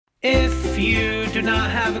If you do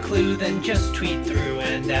not have a clue, then just tweet through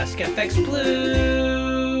and ask FX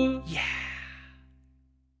Blue. Yeah.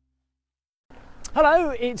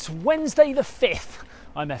 Hello, it's Wednesday the 5th.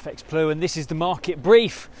 I'm FX Blue and this is the market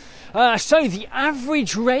brief. So the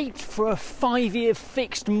average rate for a 5-year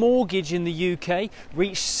fixed mortgage in the UK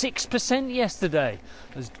reached 6% yesterday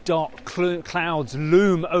as dark clouds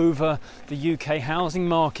loom over the UK housing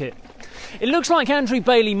market. It looks like Andrew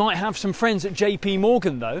Bailey might have some friends at JP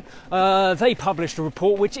Morgan though. They published a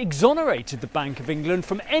report which exonerated the Bank of England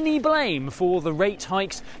from any blame for the rate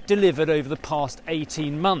hikes delivered over the past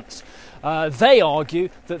 18 months. They argue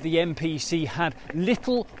that the MPC had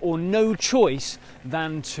little or no choice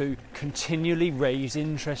than to continually raise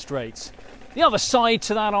interest rates. The other side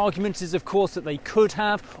to that argument is, of course, that they could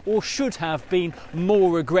have or should have been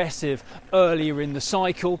more aggressive earlier in the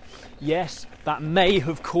cycle. Yes, that may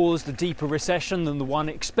have caused a deeper recession than the one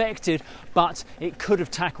expected, but it could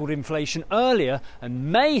have tackled inflation earlier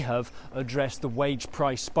and may have addressed the wage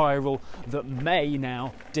price spiral that may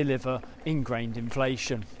now deliver ingrained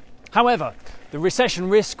inflation. However, the recession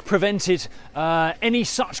risk prevented any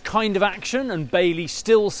such kind of action, and Bailey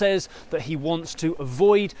still says that he wants to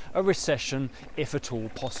avoid a recession if at all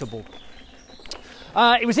possible.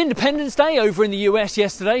 It was Independence Day over in the US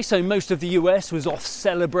yesterday, so most of the US was off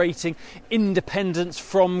celebrating independence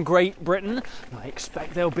from Great Britain. I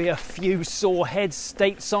expect there'll be a few sore heads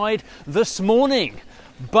stateside this morning.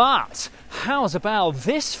 But how's about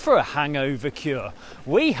this for a hangover cure?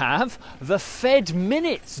 We have the Fed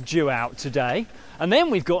minutes due out today, and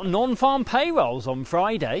then we've got non-farm payrolls on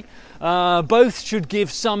Friday. Both should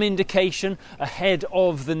give some indication ahead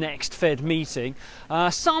of the next Fed meeting.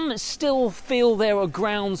 Some still feel there are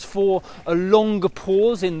grounds for a longer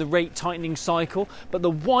pause in the rate tightening cycle, but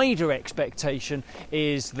the wider expectation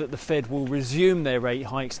is that the Fed will resume their rate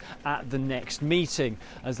hikes at the next meeting,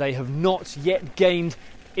 as they have not yet gained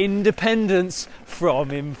independence from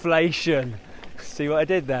inflation. See what I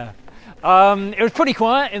did there? It was pretty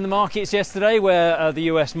quiet in the markets yesterday, where the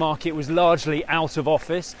US market was largely out of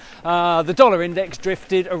office. The dollar index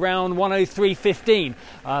drifted around 103.15.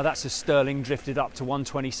 That's as sterling drifted up to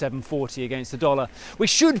 127.40 against the dollar. We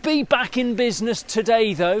should be back in business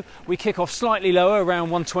today though. We kick off slightly lower,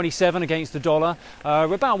 around 127 against the dollar.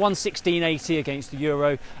 We're about 116.80 against the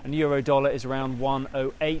euro, and the euro dollar is around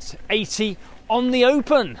 108.80 on the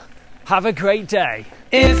open. Have a great day.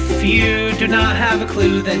 If you do not have a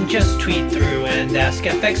clue, then just tweet through and ask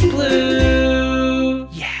FX Blue.